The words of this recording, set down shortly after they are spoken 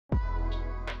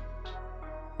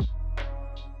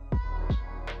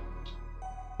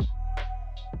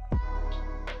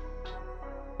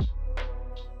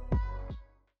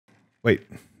Wait,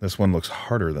 this one looks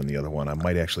harder than the other one. I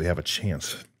might actually have a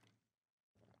chance.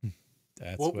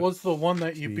 What was the one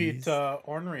that you beat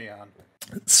Ornery on?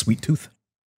 Sweet Tooth.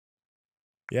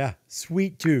 Yeah,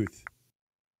 Sweet Tooth.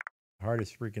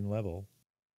 Hardest freaking level.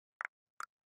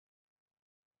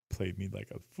 Played me like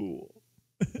a fool.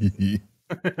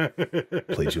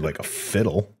 Played you like a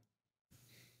fiddle.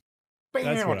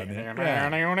 That's what I meant. Yeah.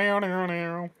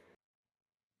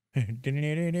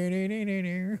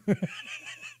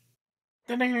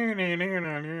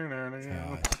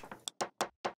 Gosh.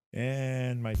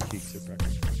 And my cheeks are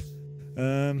puckered.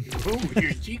 Ooh,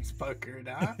 your cheeks puckered,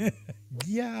 huh?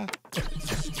 Yeah.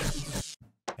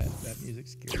 That music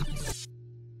scared me.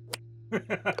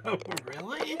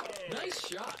 Really? Nice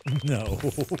shot. No.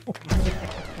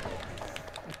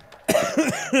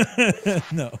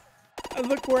 No.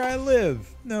 Look where I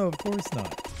live. No, of course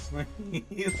not.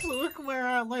 Look where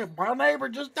I live. My neighbor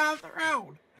just down the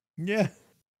road. Yeah.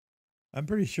 I'm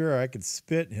pretty sure I could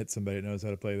spit and hit somebody that knows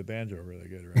how to play the banjo really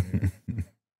good around here.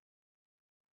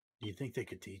 Do you think they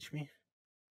could teach me?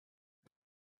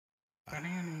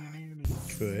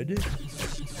 Could.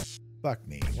 Fuck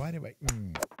me. Why do I...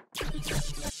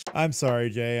 I'm sorry,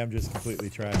 Jay. I'm just completely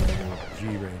trashing the G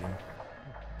rating.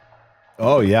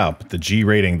 Oh, yeah. But the G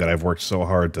rating that I've worked so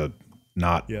hard to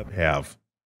not have.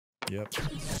 Yep.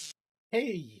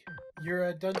 Hey, you're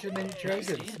a Dungeons and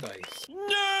Dragons dice.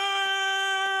 Nerd!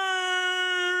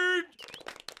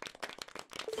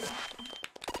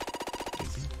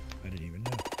 I didn't even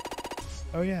know.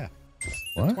 Oh, yeah.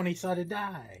 The What? 20-sided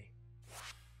die.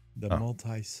 The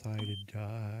multi-sided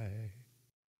die.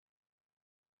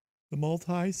 The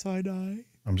multi-side die?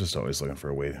 I'm just always looking for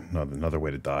a way, another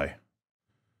way to die.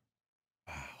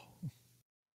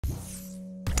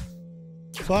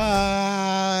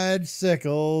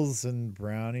 Fudgesicles and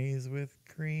brownies with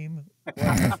cream.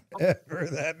 Whatever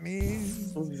that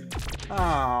means.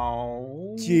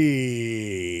 Oh.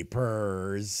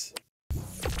 Jeepers.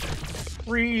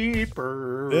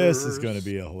 Reapers. This is going to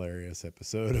be a hilarious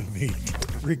episode of me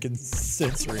freaking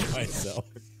censoring myself.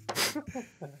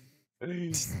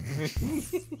 Nice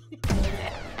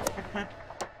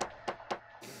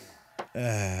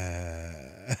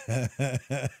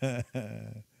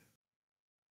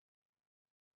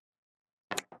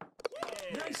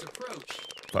approach.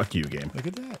 Fuck you, game. Look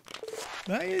at that.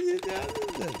 Now you see?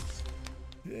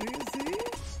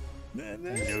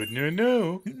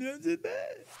 No. Not so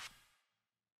bad.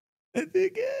 I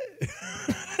think it.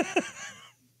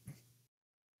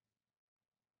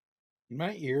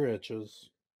 My ear itches.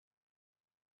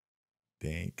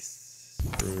 Thanks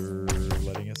for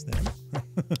letting us know.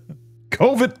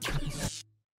 COVID.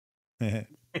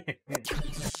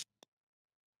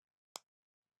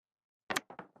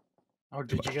 Oh,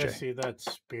 did you guys see that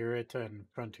Spirit and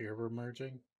Frontier were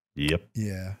merging? Yep.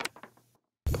 Yeah.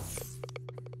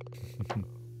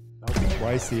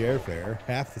 Twice the airfare,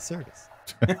 half the service.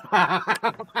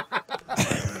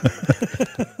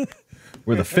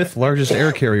 We're the 5th largest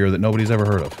air carrier that nobody's ever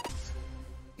heard of.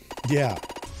 Yeah.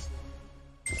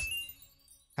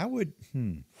 How would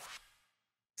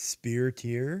Spear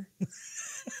tier?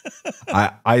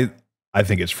 I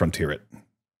think it's Frontier it.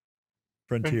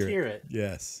 Frontier it.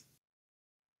 Yes.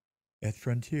 At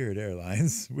Frontier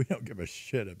Airlines, we don't give a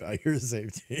shit about your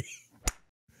safety.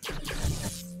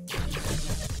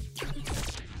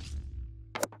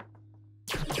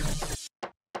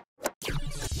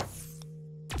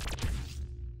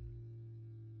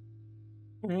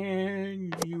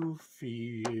 Can you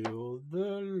feel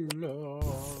the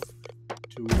love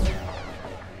tonight?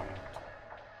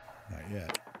 Not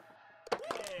yet.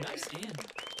 Nice hand.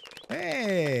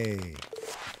 Hey!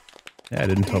 Yeah, I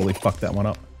didn't totally fuck that one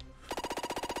up.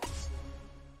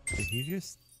 Did he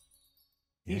just...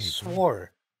 He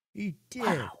swore. He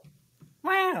did.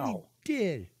 Wow. He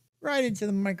did. Right into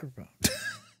the microphone.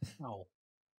 Oh.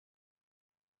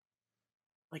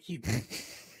 Like he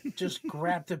just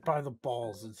grabbed it by the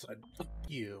balls and said, fuck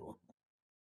you.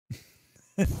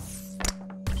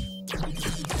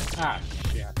 Ah,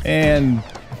 shit. And...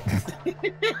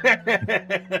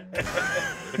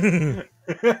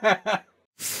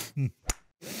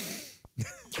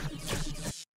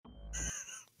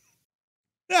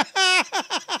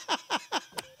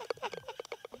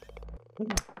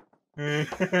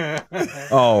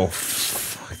 oh,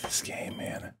 fuck this game,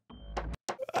 man.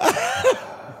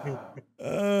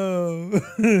 Oh.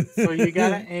 So you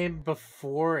gotta aim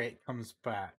before it comes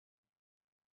back.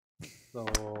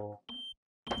 So...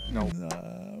 Nope.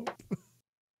 No.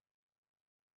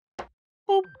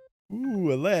 Boop.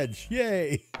 Ooh, a ledge.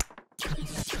 Yay.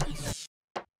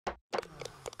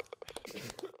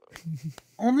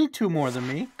 Only 2 more than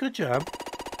me. Good job.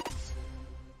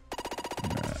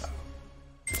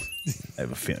 I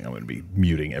have a feeling I'm going to be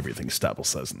muting everything Stoppel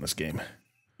says in this game.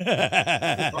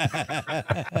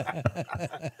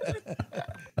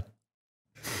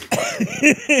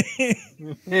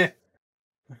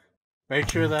 Make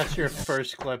sure that's your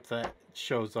first clip that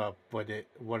shows up when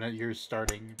you're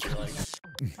starting to like.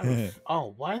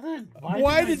 Oh, why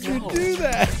did you do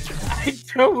that? I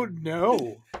don't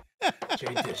know.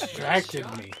 Jay distracted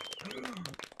me.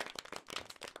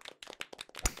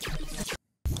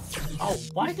 Oh,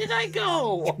 why did I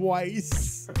go?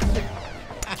 Twice.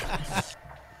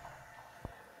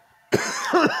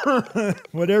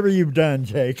 Whatever you've done,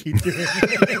 Jay, keep doing it.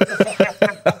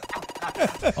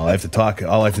 All I have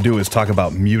to do is talk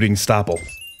about muting Stoppel.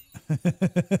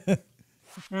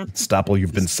 Stoppel,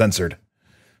 you've been censored.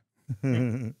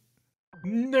 No.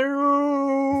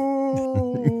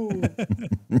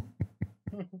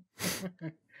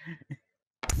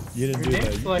 You didn't do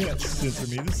that. You like- can't censor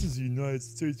me. This is the United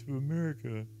States of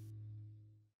America.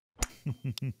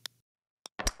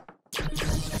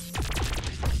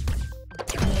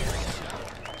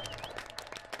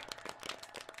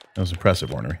 That was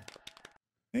impressive, Ornery.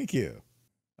 Thank you.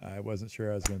 I wasn't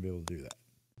sure I was going to be able to do that.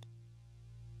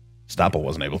 Stoppel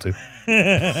wasn't able to.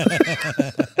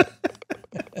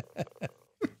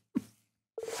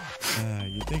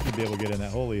 You'd think you'd be able to get in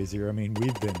that hole easier. I mean,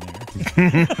 we've been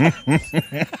there.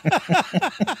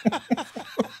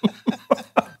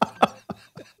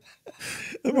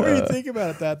 The more you think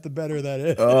about that, the better that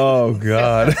is. Oh,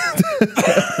 God.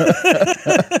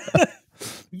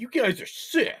 You guys are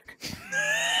sick.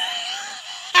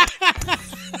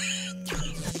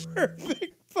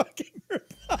 Perfect fucking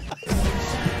reply.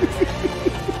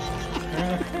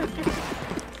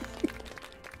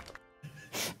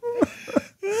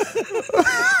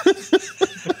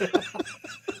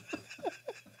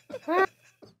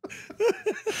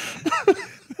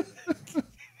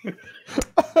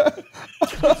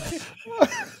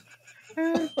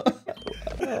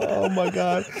 Oh, my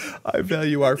God. I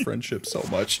value our friendship so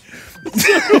much.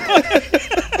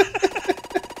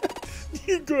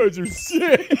 You guys are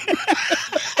sick.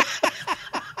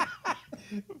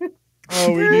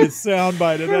 Oh, we need a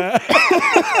soundbite of that.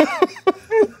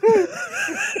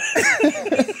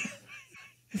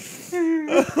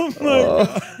 Oh my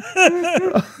God.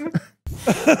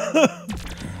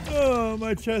 Oh,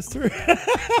 my chest hurts.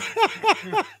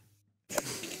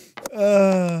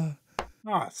 Oh,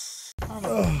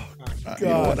 You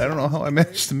know what? I don't know how I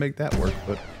managed to make that work,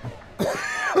 but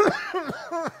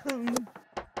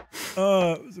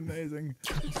Oh, it was amazing.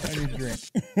 I need a drink.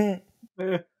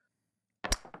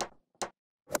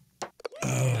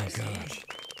 Oh my gosh.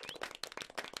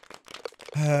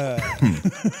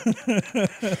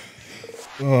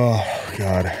 oh,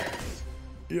 God.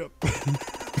 Yep.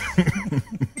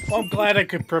 well, I'm glad I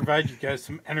could provide you guys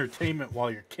some entertainment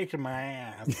while you're kicking my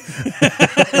ass.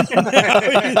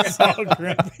 It's all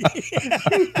grumpy.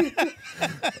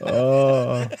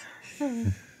 Oh.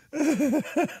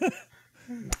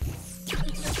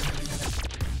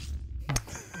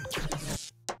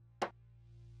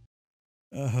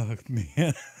 Oh,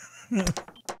 man.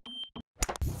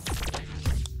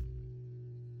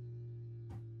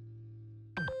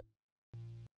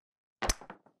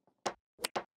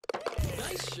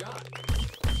 Nice shot.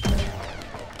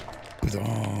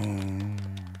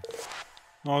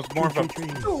 No, it's more of a.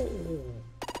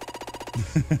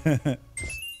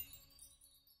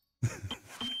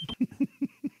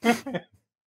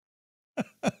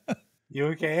 You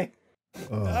okay?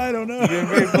 I don't know.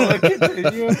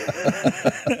 Continue?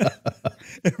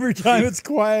 Every time it's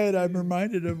quiet, I'm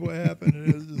reminded of what happened. And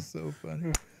it was just so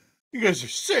funny. You guys are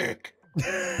sick.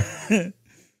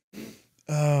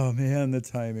 Oh, man, the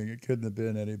timing. It couldn't have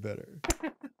been any better.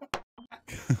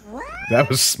 That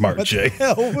was smart, What Jay. the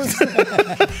hell was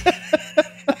that?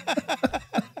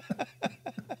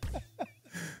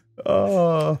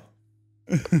 Oh.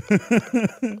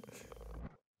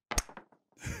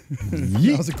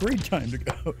 That was a great time to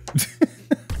go.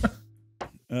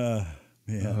 Man.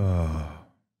 Oh.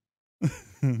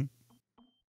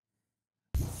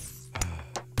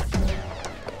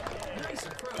 Nice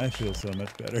approach. I feel so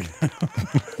much better now.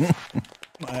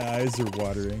 My eyes are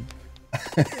watering.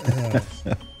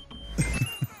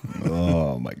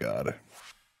 Oh, my God.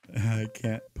 I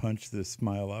can't punch this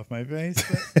smile off my face.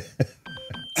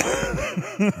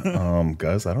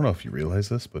 Guys, I don't know if you realize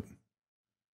this, but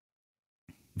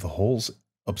the hole's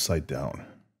upside down.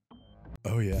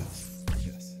 Oh, yes.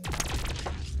 Yes.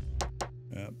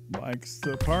 Likes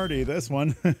the party, this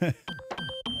one. It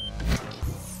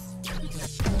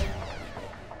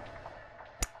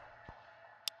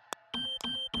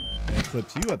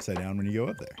flips you upside down when you go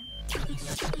up there.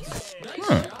 Nice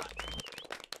shot.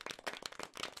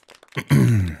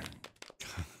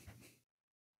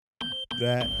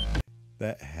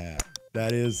 That hat.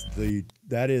 That is the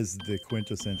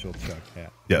quintessential Chuck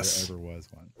hat. Yes. There ever was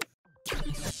one.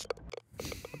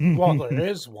 Well, there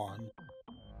is one.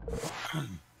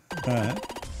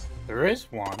 There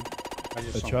is one. I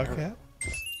just A don't Chuck wear it. hat?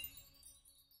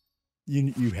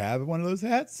 You have one of those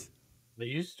hats? They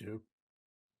used to.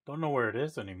 Don't know where it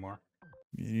is anymore.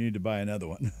 You need to buy another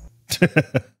one.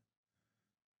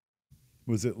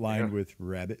 Was it lined with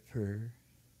rabbit fur?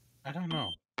 I don't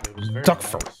know. It was very Duck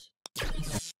fur.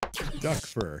 nice. Duck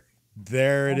fur.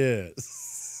 There it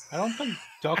is. I don't think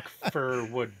duck fur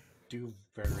would do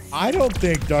very. I don't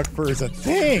think duck fur is a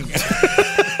thing.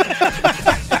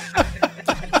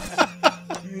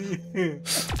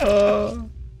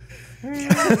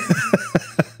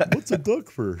 What's a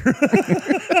duck fur?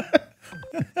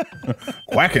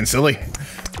 Quacking, silly.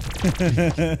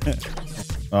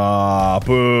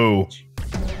 Boo.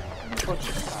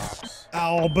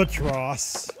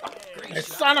 Albatross. Great Hey,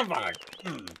 shot. son of a.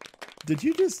 Did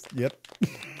you just? Yep.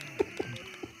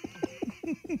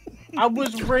 I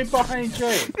was right behind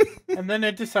Jay. And then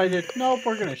it decided, nope,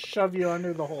 we're going to shove you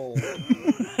under the hole.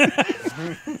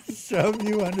 Shove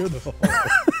you under the hole.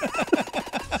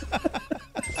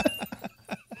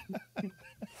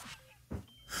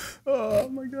 Oh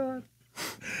my god.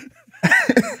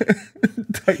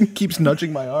 Titan keeps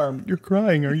nudging my arm. You're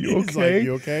crying. Are you He's like, okay?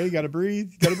 you okay? You gotta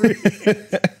breathe. You gotta breathe.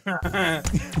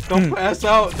 Don't pass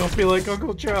out. Don't be like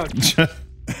Uncle Chuck.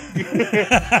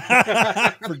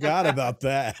 Forgot about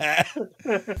that.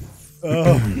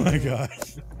 Oh my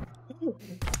gosh.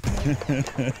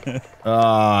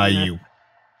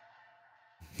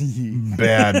 You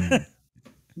bad.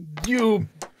 You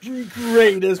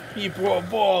greatest people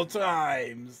of all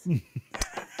times.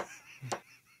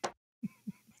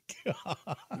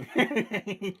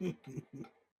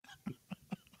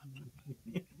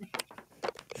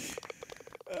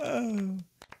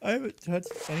 I haven't touched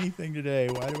anything today.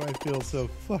 Why do I feel so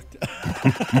fucked up?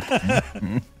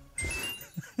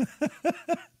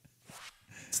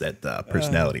 It's that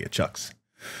personality of Chuck's.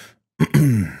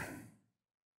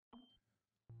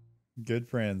 Good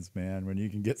friends, man, when you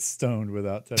can get stoned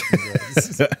without touching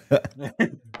drugs. I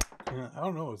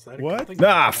don't know. Is that a What? good thing?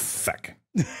 Ah, fuck.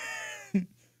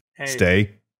 Hey,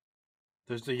 Stay.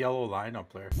 there's the yellow line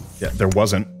up there. Yeah, there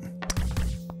wasn't.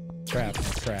 Crap.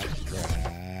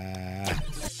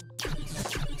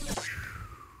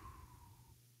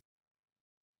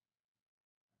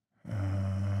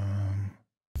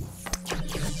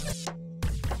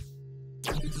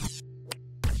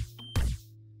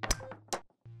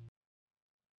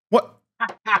 What?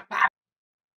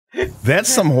 That's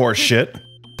some horse shit.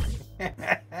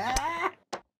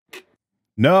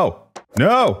 No.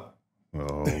 No.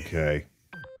 Okay.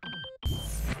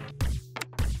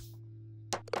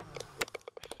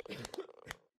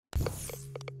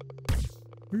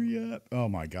 Hurry up. Oh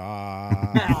my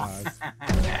gosh.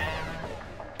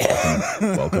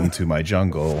 Welcome to my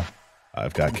jungle.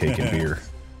 I've got cake and beer.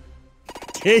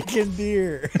 Cake and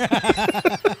beer.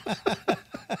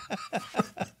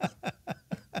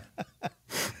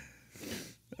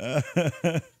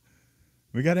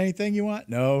 We got anything you want?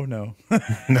 No. No.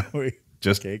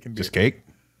 Just cake and beer. Just cake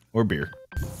or beer.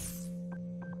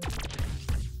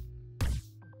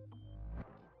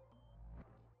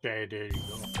 Okay, there you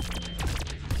go.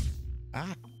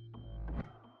 Ah.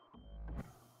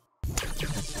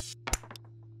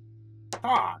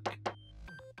 Fuck.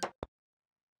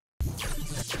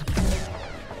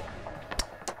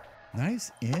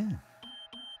 Nice in.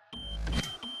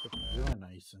 Really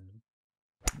nice.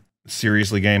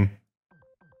 Seriously, game.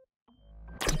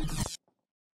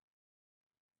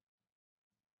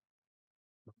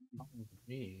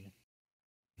 Me.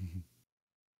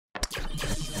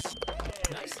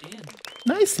 Nice in.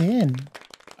 Nice in.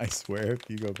 I swear if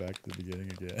you go back to the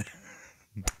beginning again.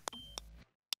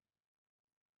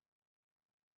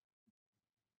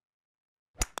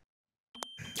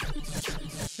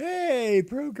 Hey,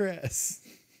 progress.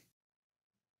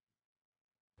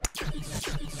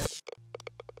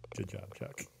 Good job,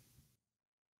 Chuck.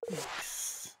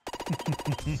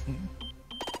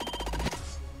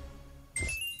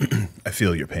 I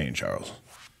feel your pain, Charles.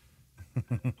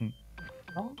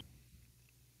 Oh.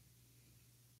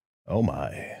 Oh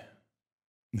my.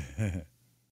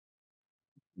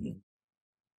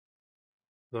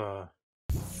 The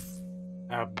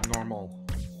abnormal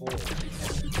hole.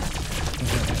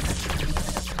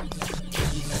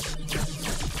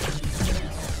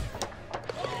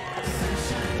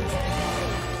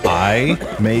 I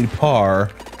made par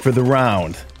for the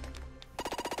round.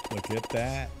 Look at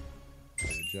that.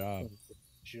 Good job.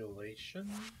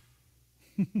 Congratulations.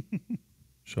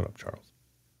 Shut up, Charles.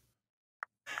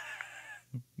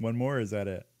 One more, or is that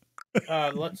it?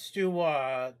 Let's do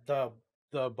the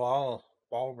ball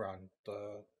run.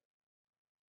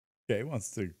 Jay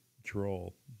wants to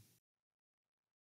troll.